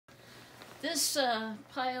This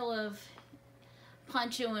pile of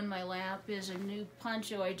Poncho in my lap is a new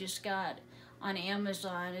poncho I just got on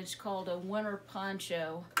Amazon. It's called a winter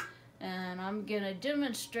poncho, and I'm gonna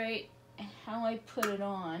demonstrate how I put it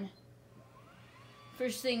on.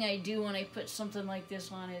 First thing I do when I put something like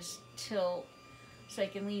this on is tilt, so I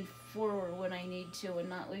can lean forward when I need to and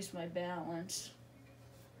not lose my balance.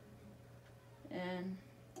 And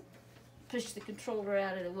push the controller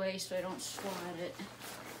out of the way so I don't squat it.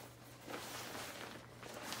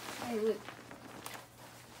 I would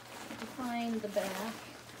define the back.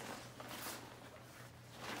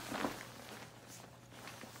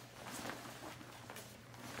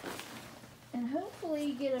 And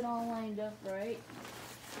hopefully get it all lined up right.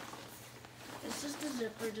 This is the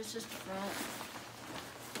zipper, this is the front.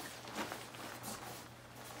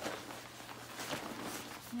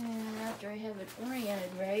 And after I have it oriented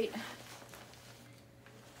right, it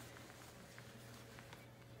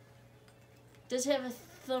does have a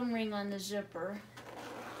thumb ring on the zipper.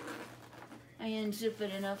 I unzip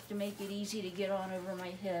it enough to make it easy to get on over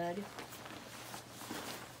my head.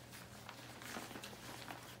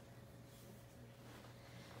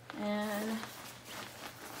 And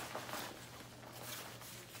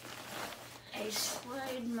I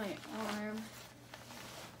slide my arm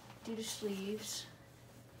through the sleeves.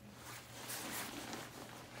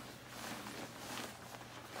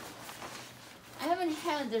 I haven't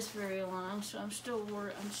had this very long, so I'm still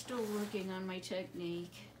working on my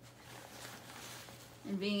technique.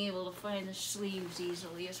 And being able to find the sleeves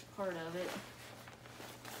easily is part of it.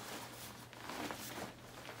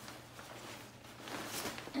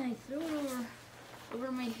 And I throw it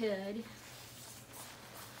over my head.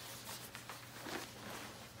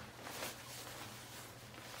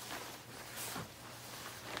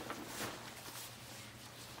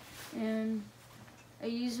 And I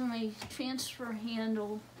use my transfer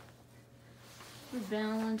handle for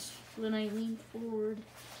balance when I lean forward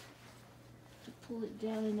to pull it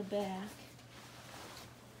down in the back.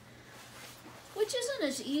 Which isn't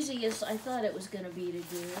as easy as I thought it was going to be to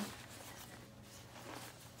do.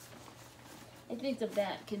 I think the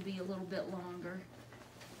back can be a little bit longer.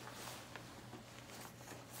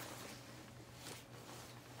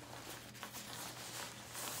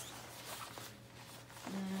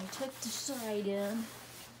 And I tuck the side in.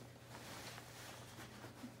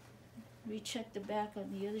 Recheck the back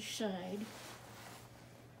on the other side.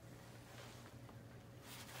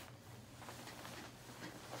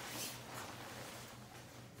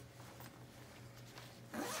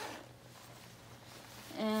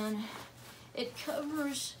 And it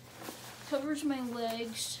covers my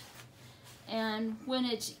legs, and when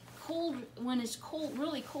it's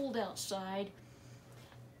really cold outside,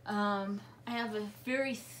 I have a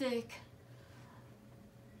very thick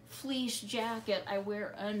fleece jacket I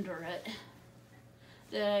wear under it.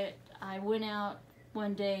 That I went out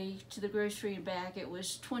one day to the grocery and back. It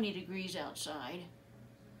was 20 degrees outside,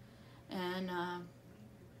 and I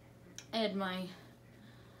had my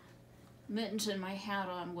mittens and my hat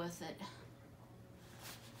on with it.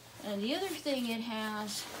 And the other thing it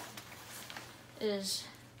has is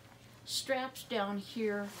straps down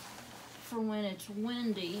here for when it's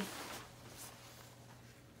windy.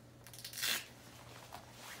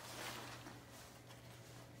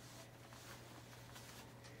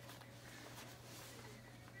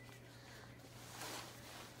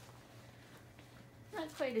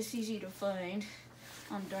 Not quite as easy to find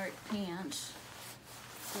on dark pants.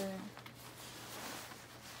 So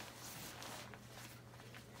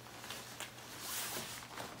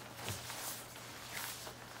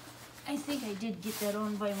I think I did get that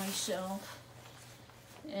on by myself.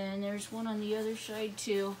 And there's one on the other side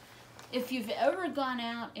too. If you've ever gone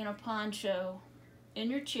out in a poncho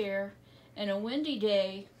in your chair in a windy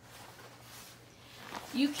day,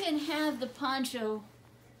 you can have the poncho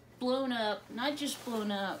blown up, not just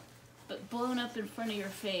blown up, but blown up in front of your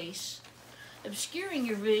face, obscuring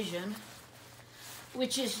your vision,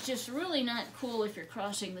 which is just really not cool if you're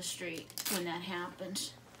crossing the street when that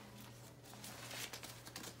happens.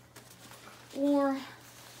 Or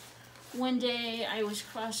one day I was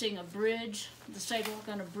crossing a bridge, the sidewalk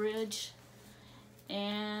on a bridge,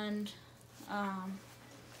 and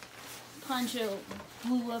poncho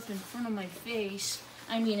blew up in front of my face.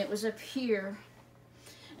 I mean, it was up here,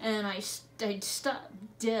 and I'd stopped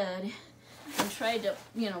dead and tried to,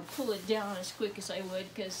 pull it down as quick as I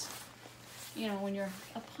would, because, when you're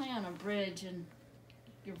up high on a bridge and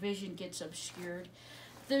your vision gets obscured,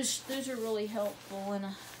 those are really helpful.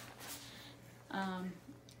 And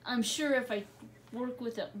I'm sure if I work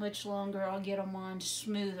with it much longer, I'll get them on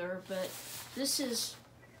smoother, but this is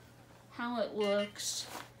how it looks.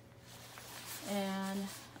 And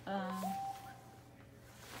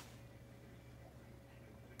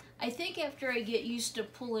I think after I get used to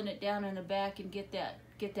pulling it down in the back and get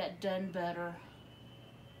that done better,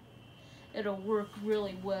 it'll work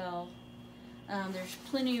really well. There's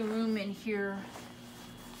plenty of room in here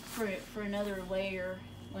for another layer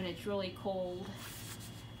when it's really cold.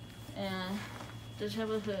 And it does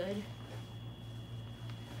have a hood.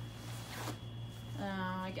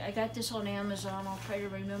 I got this on Amazon. I'll try to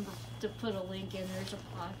remember to put a link in. There's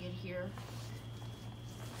a pocket here.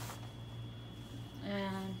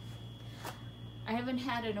 And I haven't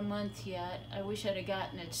had it a month yet. I wish I'd have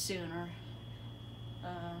gotten it sooner.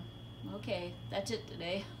 Okay, that's it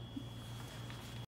today.